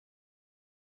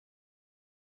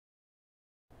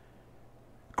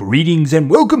Greetings and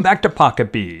welcome back to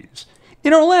Pocket Bees.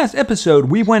 In our last episode,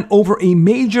 we went over a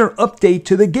major update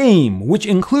to the game, which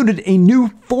included a new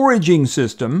foraging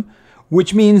system,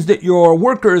 which means that your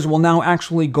workers will now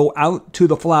actually go out to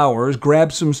the flowers,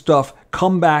 grab some stuff,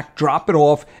 come back, drop it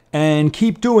off, and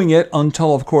keep doing it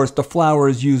until, of course, the flower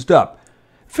is used up.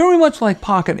 Very much like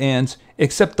pocket ants,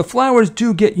 except the flowers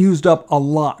do get used up a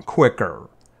lot quicker.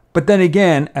 But then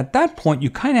again, at that point,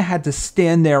 you kind of had to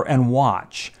stand there and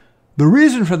watch. The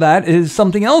reason for that is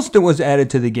something else that was added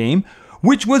to the game,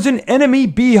 which was an enemy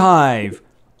beehive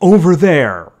over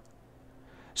there.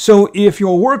 So if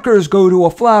your workers go to a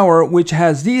flower which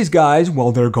has these guys,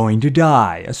 well, they're going to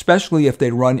die, especially if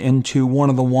they run into one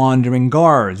of the wandering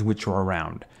guards which are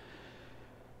around.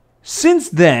 Since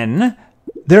then,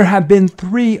 there have been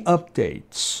 3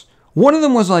 updates. One of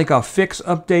them was like a fix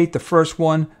update, the first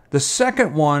one. The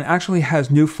second one actually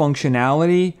has new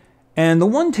functionality. And the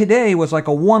one today was like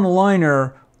a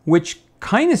one-liner, which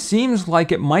kind of seems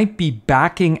like it might be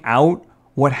backing out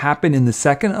what happened in the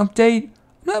second update.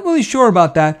 I'm not really sure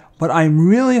about that, but I'm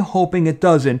really hoping it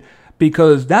doesn't,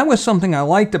 because that was something I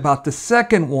liked about the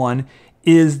second one,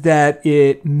 is that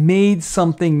it made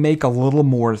something make a little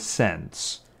more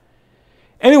sense.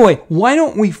 Anyway, why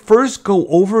don't we first go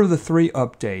over the 3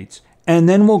 updates, and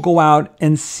then we'll go out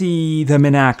and see them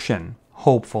in action,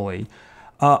 hopefully.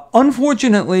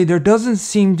 Unfortunately, there doesn't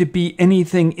seem to be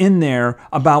anything in there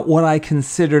about what I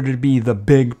consider to be the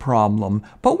big problem,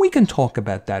 but we can talk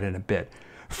about that in a bit.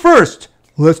 First,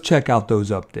 let's check out those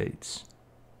updates.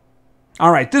 All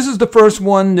right, this is the first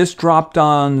one. This dropped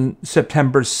on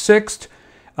September 6th.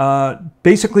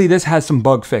 Basically, this has some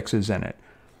bug fixes in it.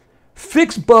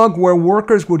 Fix bug where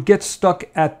workers would get stuck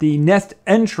at the nest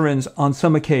entrance on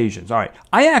some occasions. All right,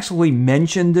 I actually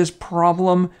mentioned this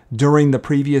problem during the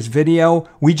previous video.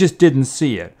 We just didn't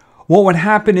see it. What would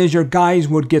happen is your guys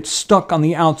would get stuck on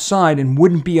the outside and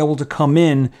wouldn't be able to come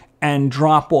in and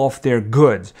drop off their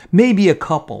goods. Maybe a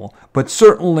couple, but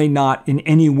certainly not in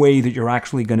any way that you're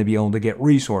actually going to be able to get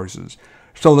resources.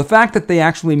 So the fact that they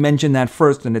actually mentioned that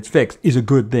first and it's fixed is a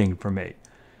good thing for me.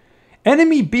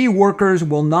 Enemy bee workers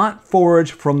will not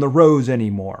forage from the rows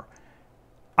anymore.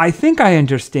 I think I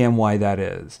understand why that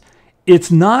is. It's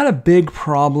not a big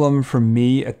problem for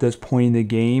me at this point in the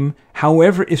game.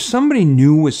 However, if somebody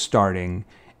new was starting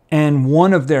and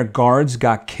one of their guards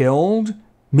got killed,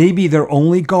 maybe their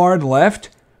only guard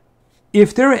left,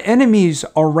 if there are enemies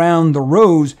around the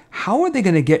rows, how are they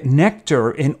going to get nectar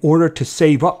in order to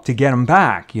save up to get them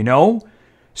back, you know?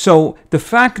 So the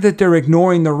fact that they're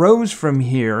ignoring the rows from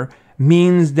here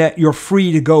means that you're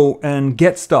free to go and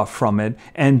get stuff from it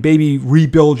and maybe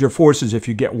rebuild your forces if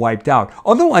you get wiped out.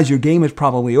 Otherwise, your game is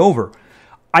probably over.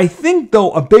 I think, though,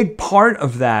 a big part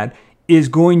of that is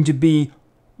going to be,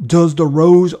 does the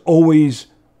rows always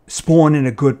spawn in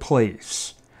a good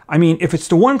place? I mean, if it's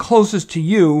the one closest to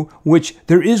you, which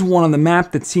there is one on the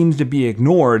map that seems to be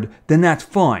ignored, then that's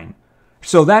fine.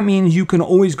 So that means you can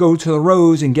always go to the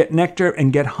rows and get nectar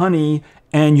and get honey,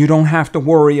 and you don't have to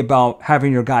worry about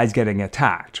having your guys getting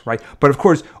attacked, right? But of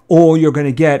course, all you're going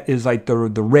to get is like the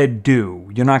red dew.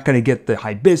 You're not going to get the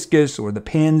hibiscus or the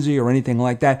pansy or anything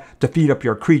like that to feed up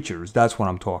your creatures. That's what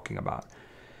I'm talking about.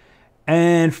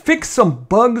 And fix some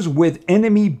bugs with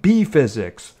enemy bee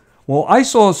physics. Well, I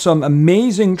saw some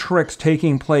amazing tricks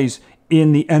taking place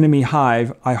in the enemy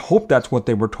hive. I hope that's what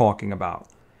they were talking about.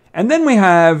 And then we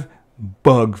have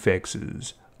bug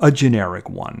fixes. A generic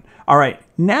one. All right,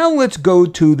 now let's go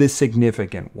to the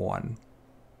significant one.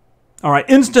 All right,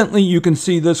 instantly you can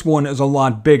see this one is a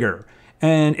lot bigger.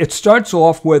 And it starts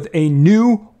off with a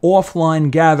new offline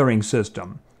gathering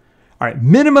system. All right,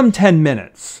 minimum 10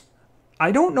 minutes.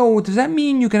 I don't know, does that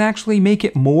mean you can actually make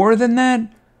it more than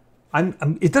that?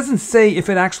 It doesn't say if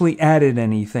it actually added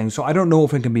anything, so I don't know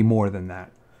if it can be more than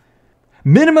that.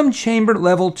 Minimum chamber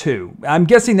level 2. I'm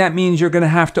guessing that means you're going to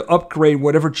have to upgrade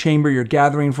whatever chamber you're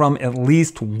gathering from at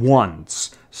least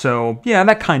once. So yeah,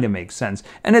 that kind of makes sense.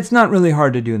 And it's not really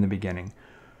hard to do in the beginning.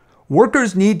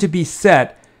 Workers need to be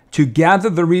set to gather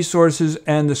the resources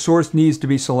and the source needs to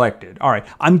be selected. All right,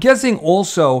 I'm guessing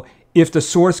also if the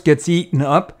source gets eaten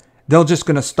up, they're just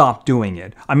going to stop doing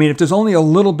it. I mean, if there's only a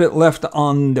little bit left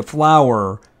on the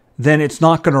flower, then it's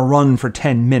not going to run for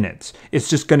 10 minutes. It's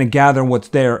just going to gather what's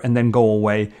there and then go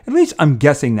away. At least I'm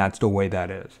guessing that's the way that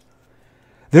is.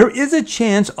 There is a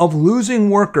chance of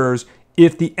losing workers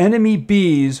if the enemy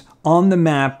bees on the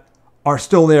map are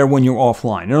still there when you're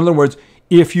offline. In other words,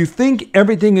 if you think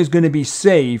everything is going to be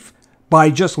safe by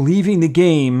just leaving the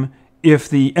game if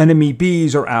the enemy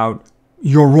bees are out,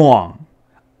 you're wrong.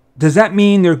 Does that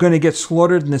mean they're going to get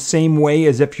slaughtered in the same way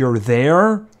as if you're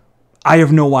there? I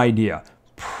have no idea.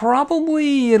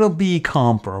 probably it'll be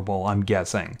comparable, I'm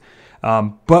guessing.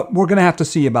 But we're going to have to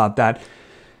see about that.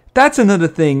 That's another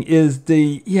thing is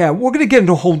we're going to get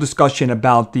into a whole discussion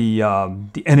about the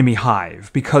enemy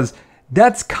hive, because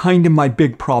that's kind of my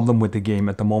big problem with the game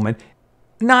at the moment.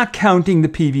 Not counting the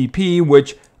PvP,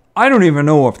 which I don't even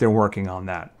know if they're working on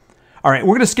that. All right,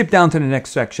 we're going to skip down to the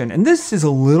next section, and this is a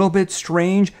little bit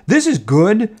strange. This is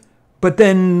good, but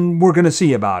then we're going to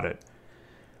see about it.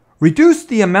 Reduce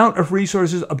the amount of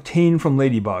resources obtained from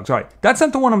ladybugs. All right, that's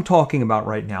not the one I'm talking about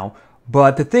right now.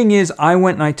 But the thing is, I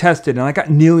went and I tested, and I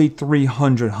got nearly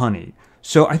 300 honey.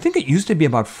 So I think it used to be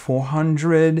about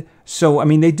 400. So, I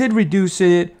mean, they did reduce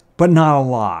it, but not a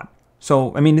lot.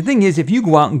 So, I mean, the thing is, if you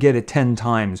go out and get it 10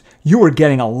 times, you were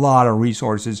getting a lot of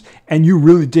resources, and you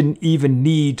really didn't even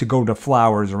need to go to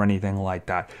flowers or anything like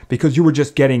that, because you were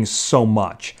just getting so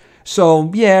much.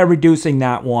 So, yeah, reducing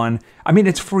that one. I mean,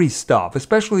 it's free stuff,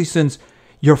 especially since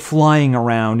you're flying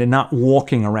around and not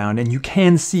walking around, and you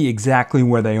can see exactly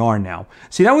where they are now.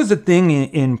 See, that was the thing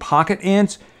in Pocket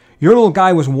Ants. Your little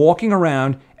guy was walking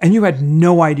around, and you had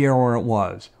no idea where it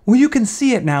was. Well, you can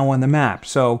see it now on the map,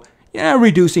 so yeah,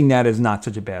 reducing that is not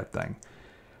such a bad thing.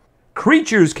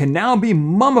 Creatures can now be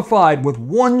mummified with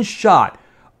one shot.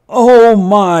 Oh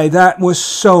my, that was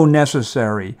so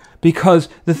necessary. Because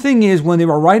the thing is, when they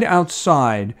were right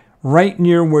outside, right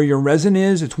near where your resin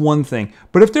is, it's one thing.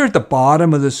 But if they're at the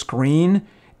bottom of the screen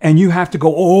and you have to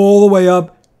go all the way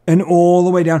up and all the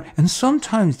way down, and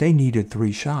sometimes they needed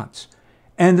 3 shots,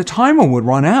 and the timer would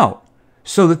run out.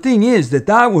 So the thing is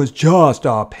that was just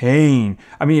a pain.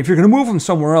 I mean, if you're going to move them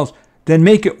somewhere else, then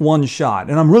make it 1 shot.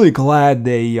 And I'm really glad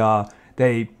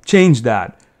they changed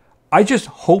that. I just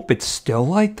hope it's still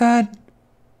like that.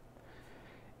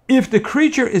 If the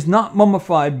creature is not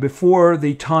mummified before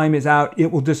the time is out,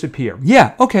 it will disappear.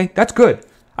 Yeah, okay, that's good.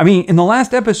 I mean, in the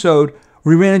last episode,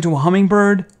 we ran into a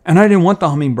hummingbird, and I didn't want the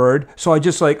hummingbird, so I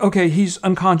just like, okay, he's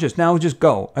unconscious, now just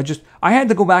go. I had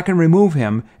to go back and remove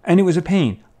him, and it was a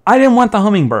pain. I didn't want the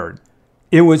hummingbird.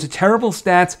 It was terrible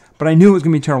stats, but I knew it was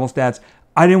going to be terrible stats.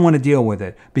 I didn't want to deal with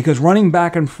it, because running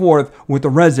back and forth with the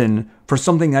resin for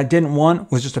something I didn't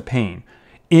want was just a pain.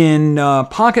 In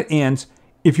Pocket Ants,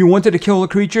 if you wanted to kill a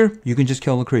creature, you can just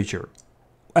kill the creature.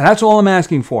 That's all I'm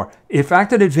asking for. If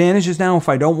active advantage is now, if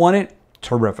I don't want it,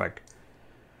 terrific.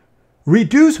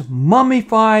 Reduce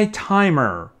mummify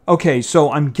timer. Okay,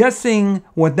 so I'm guessing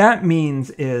what that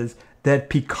means is that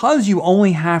because you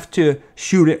only have to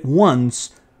shoot it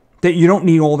once, that you don't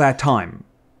need all that time.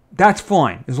 That's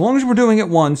fine. As long as we're doing it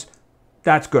once,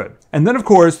 that's good. And then, of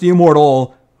course, the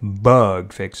immortal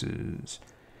bug fixes.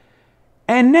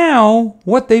 And now,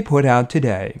 what they put out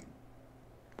today.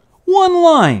 1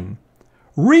 line.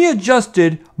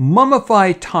 Readjusted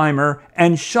mummify timer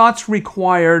and shots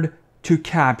required to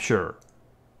capture.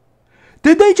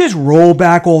 Did they just roll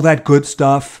back all that good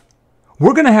stuff?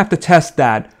 We're going to have to test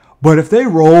that. But if they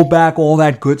roll back all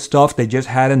that good stuff they just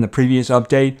had in the previous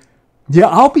update, yeah,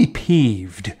 I'll be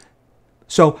peeved.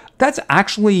 So that's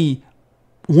actually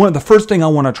one of the first thing I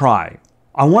want to try.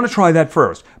 I want to try that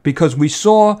first, because we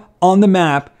saw on the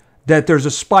map that there's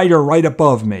a spider right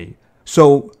above me.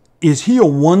 So is he a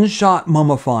 1-shot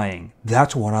mummifying?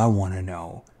 That's what I want to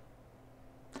know.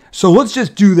 So let's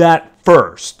just do that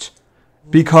first,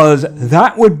 because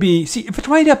that would be, see, if it's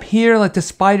right up here like the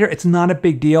spider, it's not a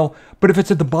big deal. But if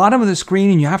it's at the bottom of the screen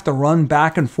and you have to run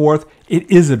back and forth,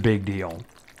 it is a big deal.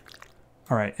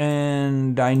 All right,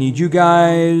 and I need you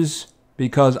guys,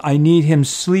 because I need him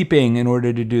sleeping in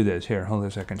order to do this. Here, hold on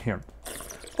a second. Here.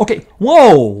 Okay,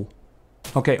 whoa!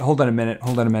 Okay, hold on a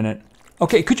minute.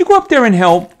 Okay, could you go up there and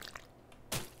help?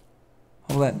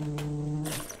 Hold on.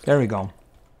 There we go.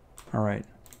 All right.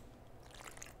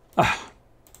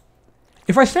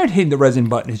 If I start hitting the resin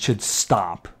button, it should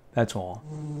stop. That's all.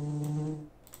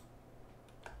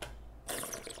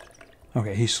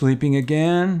 Okay, he's sleeping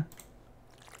again.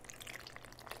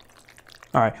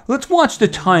 All right, let's watch the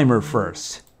timer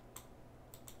first.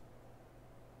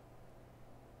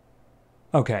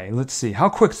 Okay, let's see. How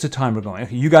quick's the timer going?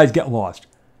 Okay, you guys get lost.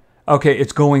 Okay,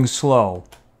 it's going slow.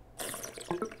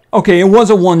 Okay, it was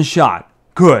a 1-shot.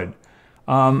 Good.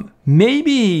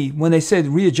 Maybe when they said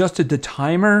readjusted the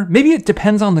timer, maybe it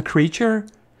depends on the creature.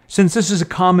 Since this is a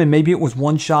common, maybe it was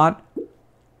 1 shot.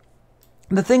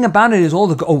 The thing about it is all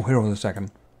the... Oh, here, hold on a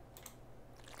second.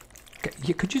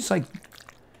 Okay, could you just like...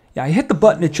 Yeah, I hit the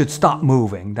button, it should stop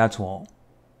moving, that's all.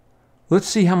 Let's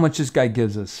see how much this guy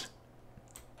gives us.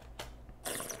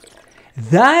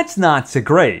 That's not so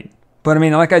great. But I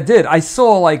mean, like I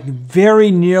saw like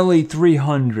very nearly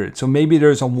 300. So maybe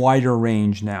there's a wider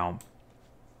range now.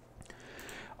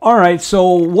 All right,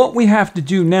 so what we have to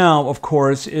do now, of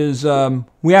course, is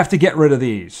we have to get rid of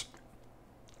these.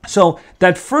 So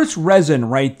that first resin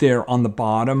right there on the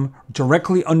bottom,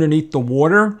 directly underneath the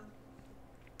water,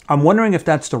 I'm wondering if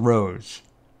that's the rose.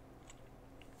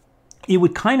 It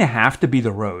would kind of have to be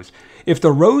the rose. If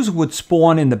the rose would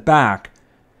spawn in the back,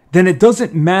 then it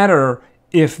doesn't matter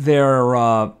if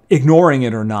they're ignoring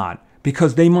it or not,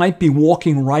 because they might be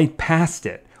walking right past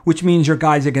it, which means your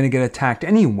guys are going to get attacked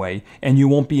anyway, and you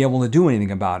won't be able to do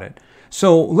anything about it.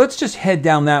 So let's just head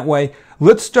down that way.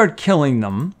 Let's start killing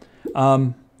them.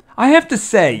 I have to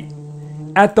say,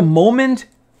 at the moment,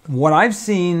 what I've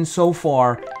seen so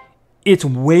far, it's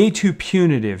way too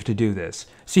punitive to do this.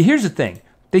 See, here's the thing.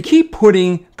 They keep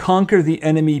putting conquer the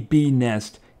enemy bee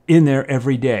nest in there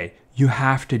every day. You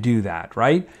have to do that,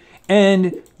 right?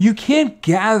 And you can't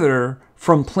gather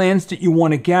from plants that you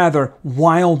want to gather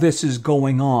while this is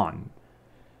going on.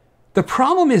 The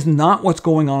problem is not what's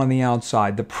going on the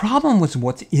outside. The problem was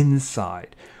what's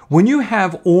inside. When you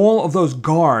have all of those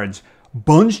guards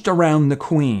bunched around the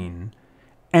queen,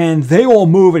 and they all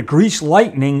move at grease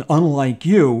lightning, unlike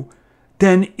you,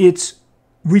 then it's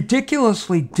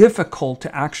ridiculously difficult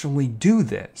to actually do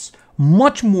this,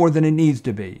 much more than it needs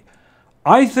to be.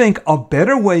 I think a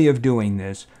better way of doing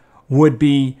this would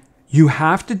be you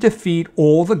have to defeat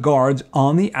all the guards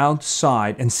on the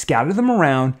outside and scatter them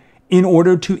around in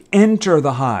order to enter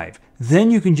the hive. Then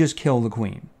you can just kill the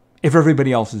queen, if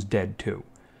everybody else is dead too.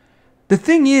 The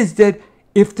thing is that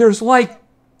if there's like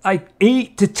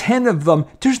 8 to 10 of them,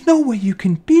 there's no way you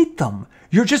can beat them.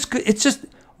 It's just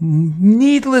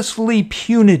needlessly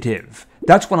punitive.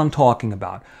 That's what I'm talking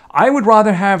about. I would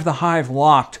rather have the hive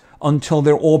locked until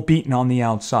they're all beaten on the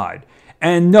outside.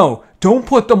 And no, don't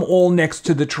put them all next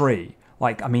to the tree.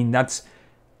 Like, I mean, that's...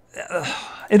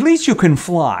 at least you can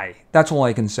fly. That's all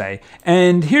I can say.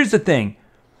 And here's the thing.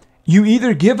 You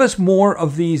either give us more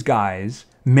of these guys,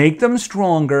 make them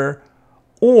stronger,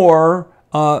 or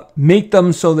make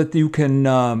them so that you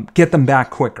can get them back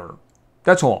quicker.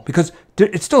 That's all. Because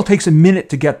it still takes a minute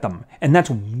to get them. And that's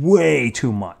way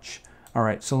too much. All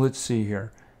right, so let's see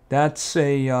here. That's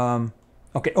a...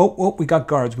 okay, oh, we got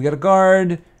guards. We got a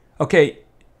guard. Okay,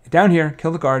 down here.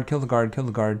 Kill the guard, kill the guard, kill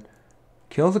the guard.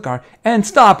 Kill the guard. And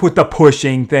stop with the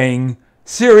pushing thing.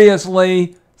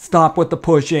 Seriously, stop with the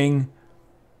pushing.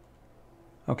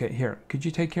 Okay, here. Could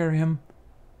you take care of him?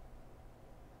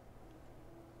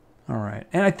 All right.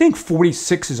 And I think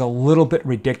 46 is a little bit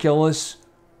ridiculous,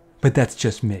 but that's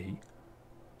just me.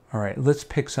 All right, let's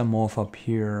pick some off up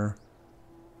here.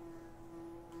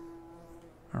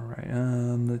 All right,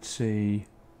 let's see.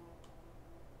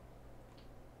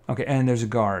 Okay, and there's a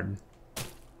guard.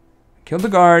 Kill the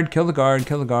guard, kill the guard,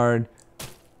 kill the guard.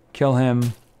 Kill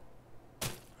him.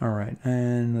 All right,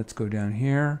 and let's go down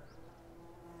here.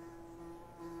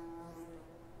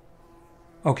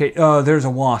 Okay, there's a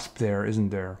wasp there, isn't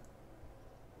there?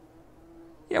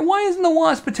 Yeah, why isn't the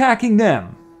wasp attacking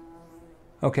them?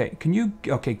 Okay, can you...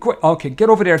 Okay, quick. Okay, get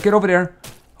over there, get over there.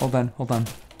 Hold on, hold on.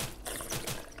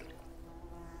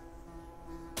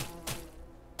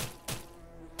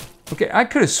 Okay, I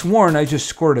could have sworn I just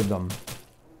squirted them.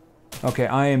 Okay,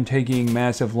 I am taking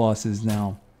massive losses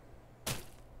now.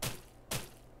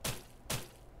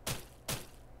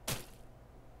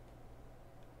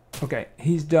 Okay,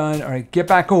 he's done. All right, get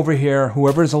back over here,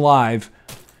 whoever's alive.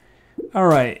 All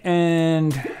right,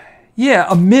 and yeah,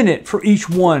 a minute for each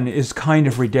one is kind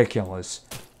of ridiculous.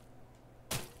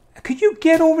 Could you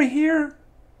get over here?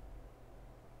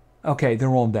 Okay, they're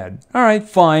all dead. All right,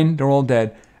 fine, they're all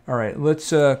dead. All right,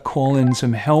 let's call in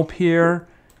some help here,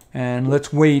 and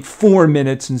let's wait 4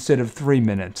 minutes instead of 3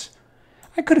 minutes.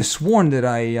 I could have sworn that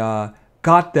I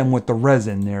got them with the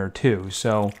resin there too,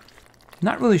 so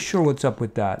not really sure what's up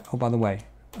with that. Oh, by the way,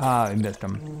 I missed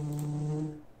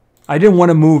him. I didn't want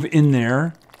to move in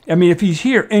there. I mean, if he's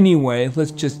here anyway,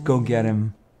 let's just go get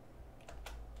him.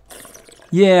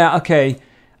 Yeah, okay.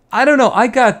 I don't know. I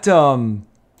got,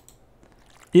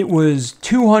 it was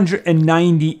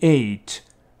 298.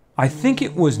 I think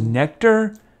it was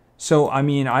nectar. So, I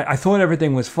mean, I thought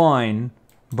everything was fine.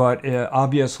 But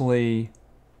obviously...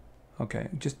 Okay,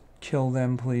 just kill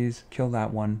them, please. Kill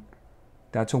that one.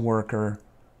 That's a worker.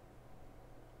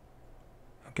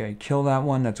 Okay, kill that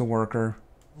one. That's a worker.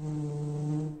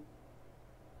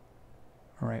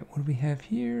 Alright, what do we have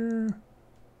here?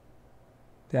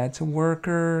 That's a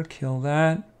worker. Kill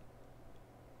that.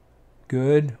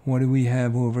 Good. What do we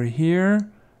have over here?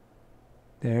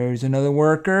 There's another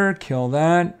worker. Kill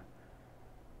that.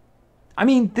 I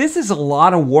mean, this is a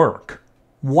lot of work.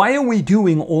 Why are we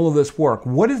doing all of this work?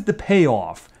 What is the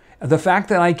payoff? The fact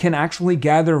that I can actually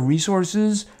gather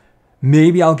resources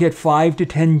Maybe I'll get 5 to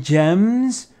 10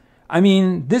 gems. I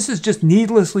mean, this is just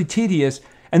needlessly tedious.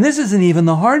 And this isn't even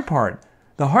the hard part.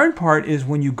 The hard part is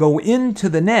when you go into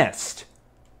the nest.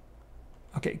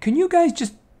 Okay, can you guys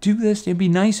just do this? It'd be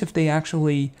nice if they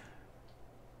actually...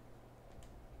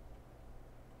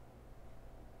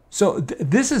 So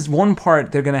this is one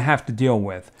part they're going to have to deal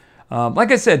with.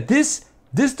 Like I said, this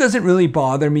doesn't really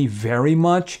bother me very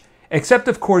much, except,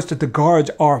 of course, that the guards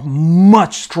are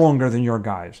much stronger than your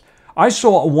guys. I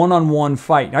saw a one-on-one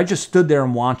fight. I just stood there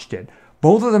and watched it.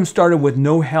 Both of them started with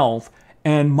no health,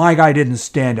 and my guy didn't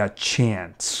stand a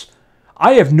chance.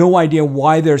 I have no idea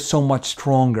why they're so much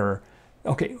stronger.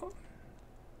 Okay.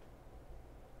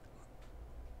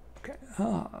 Okay.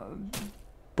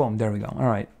 Boom, there we go. All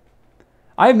right.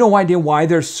 I have no idea why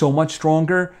they're so much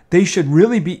stronger. They should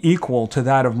really be equal to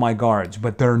that of my guards,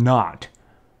 but they're not.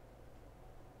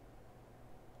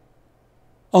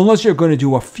 Unless you're going to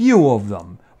do a few of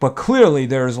them. But clearly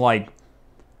there's like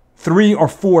 3 or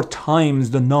 4 times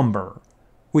the number,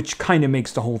 which kind of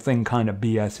makes the whole thing kind of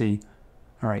BS-y.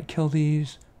 All right, kill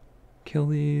these. Kill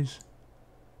these.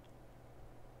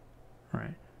 All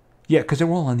right. Yeah, because they're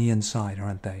all on the inside,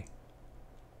 aren't they?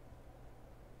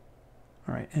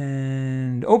 All right,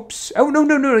 and... Oops. Oh,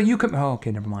 no, you come... Oh,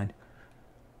 okay, never mind.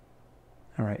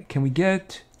 All right, can we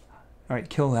get... All right,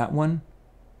 kill that one.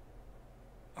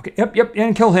 Okay, yep,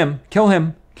 and kill him. Kill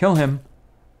him.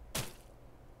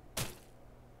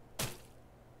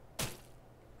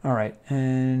 All right,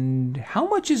 and how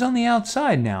much is on the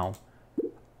outside now?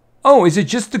 Oh, is it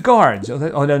just the guards?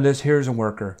 Oh, no, here's a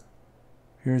worker.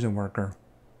 Here's a worker.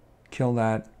 Kill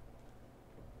that.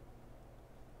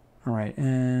 All right,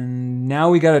 and now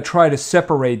we got to try to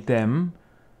separate them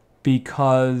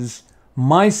because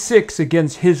my 6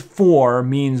 against his 4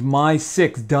 means my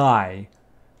 6 die.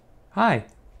 Hi.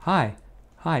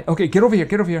 Okay, get over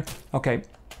here. Okay.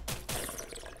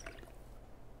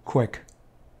 Quick.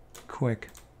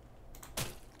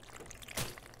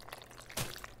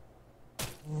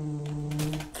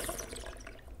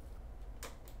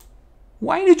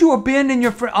 Why did you abandon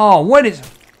your friend? Oh, what is...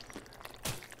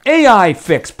 AI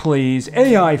fix, please.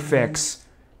 AI fix.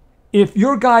 If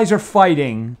your guys are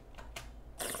fighting...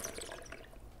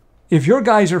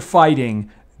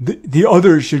 the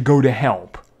others should go to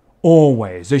help.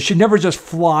 Always. They should never just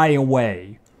fly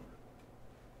away.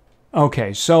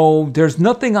 Okay, so there's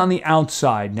nothing on the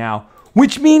outside now,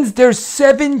 which means there's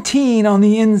 17 on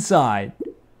the inside.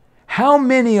 How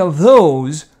many of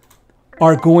those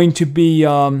are going to be...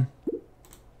 How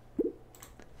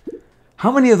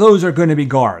many of those are going to be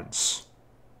guards?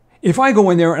 If I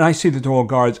go in there and I see that they're all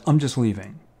guards, I'm just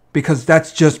leaving. Because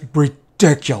that's just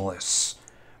ridiculous.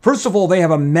 First of all, they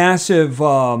have a massive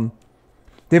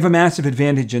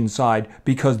advantage inside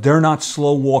because they're not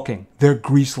slow walking. They're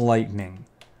grease lightning.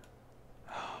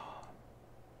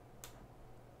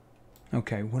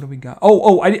 Okay, what do we got?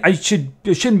 I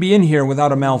shouldn't be in here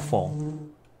without a mouthful.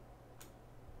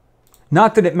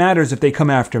 Not that it matters if they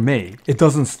come after me. It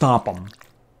doesn't stop them.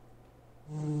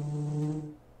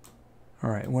 All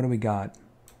right, what do we got?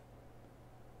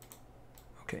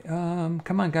 Okay,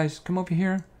 come on, guys. Come over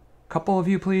here. Couple of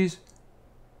you, please.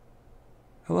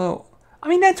 Hello. I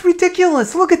mean, that's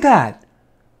ridiculous. Look at that.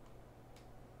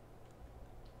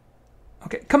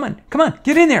 Okay, come on.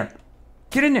 Get in there.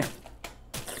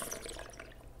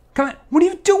 Come on. What are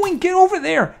you doing? Get over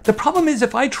there. The problem is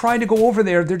if I try to go over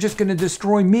there, they're just going to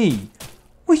destroy me.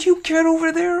 Will you get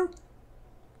over there?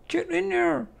 Get in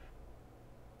there.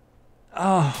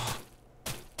 Oh.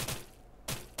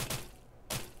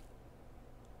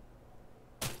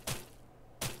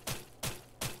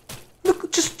 Look,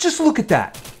 just look at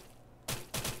that.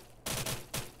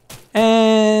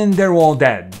 And they're all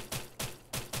dead.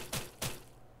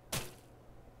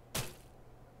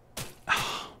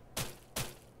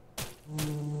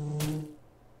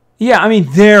 Yeah, I mean,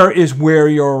 there is where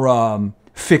your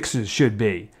fixes should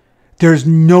be. There's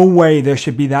no way there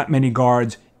should be that many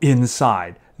guards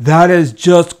inside. That is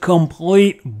just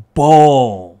complete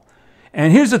bull.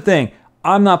 And here's the thing.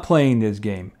 I'm not playing this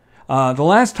game. The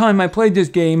last time I played this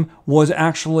game was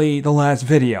actually the last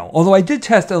video. Although I did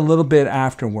test it a little bit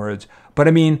afterwards. But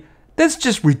I mean, that's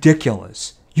just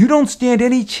ridiculous. You don't stand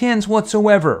any chance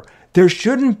whatsoever. There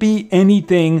shouldn't be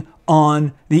anything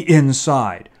on the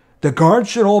inside. The guards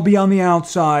should all be on the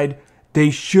outside. They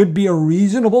should be a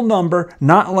reasonable number,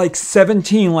 not like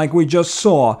 17 like we just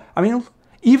saw. I mean,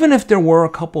 even if there were a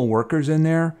couple workers in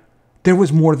there, there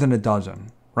was more than a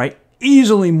dozen, right?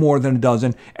 Easily more than a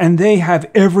dozen. And they have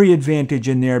every advantage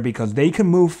in there because they can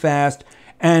move fast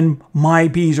and my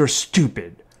bees are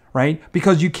stupid, right?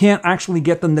 Because you can't actually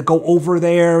get them to go over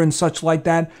there and such like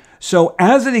that. So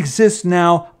as it exists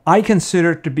now, I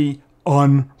consider it to be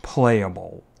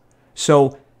unplayable.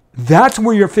 So that's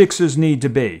where your fixes need to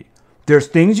be. There's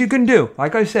things you can do.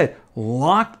 Like I said,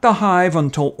 lock the hive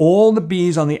until all the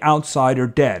bees on the outside are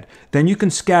dead. Then you can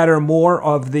scatter more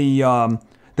of the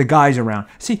guys around.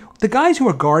 See, the guys who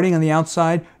are guarding on the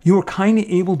outside, you were kind of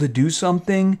able to do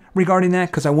something regarding that,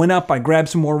 because I went up, I grabbed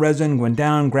some more resin, went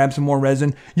down, grabbed some more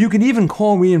resin. You can even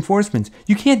call reinforcements.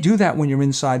 You can't do that when you're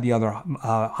inside the other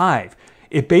hive.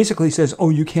 It basically says,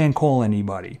 oh, you can't call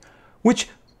anybody, which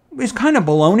is kind of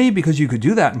baloney, because you could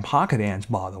do that in Pocket Ants,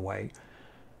 by the way.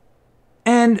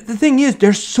 And the thing is,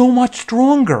 they're so much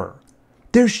stronger.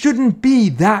 There shouldn't be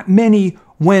that many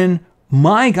when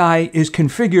my guy is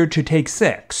configured to take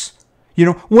 6. You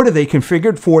know, what are they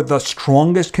configured for? The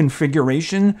strongest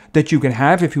configuration that you can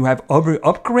have if you have every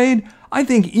upgrade? I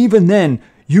think even then,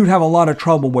 you'd have a lot of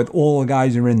trouble with all the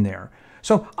guys that are in there.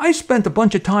 So I spent a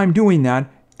bunch of time doing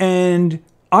that, and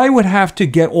I would have to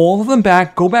get all of them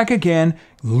back, go back again,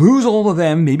 lose all of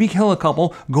them, maybe kill a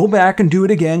couple, go back and do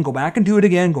it again, go back and do it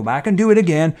again, go back and do it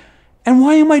again. And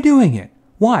why am I doing it?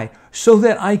 Why? So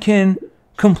that I can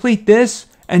complete this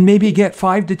and maybe get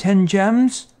 5 to 10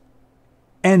 gems?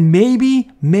 And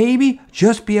maybe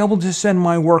just be able to send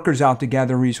my workers out to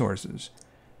gather resources.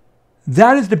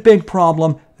 That is the big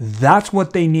problem. That's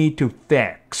what they need to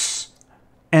fix.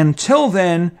 Until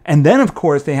then, and then of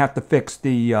course they have to fix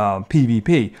the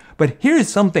PvP. But here's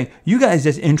something, you guys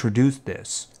just introduced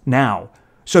this now.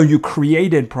 So you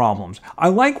created problems. I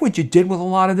like what you did with a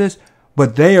lot of this,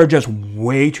 but they are just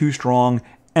way too strong,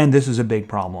 and this is a big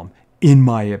problem, in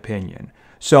my opinion.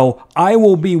 So I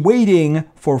will be waiting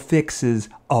for fixes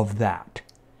of that.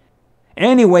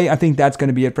 Anyway, I think that's going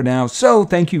to be it for now. So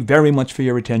thank you very much for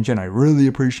your attention. I really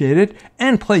appreciate it.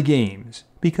 And play games,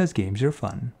 because games are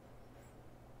fun.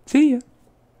 See ya.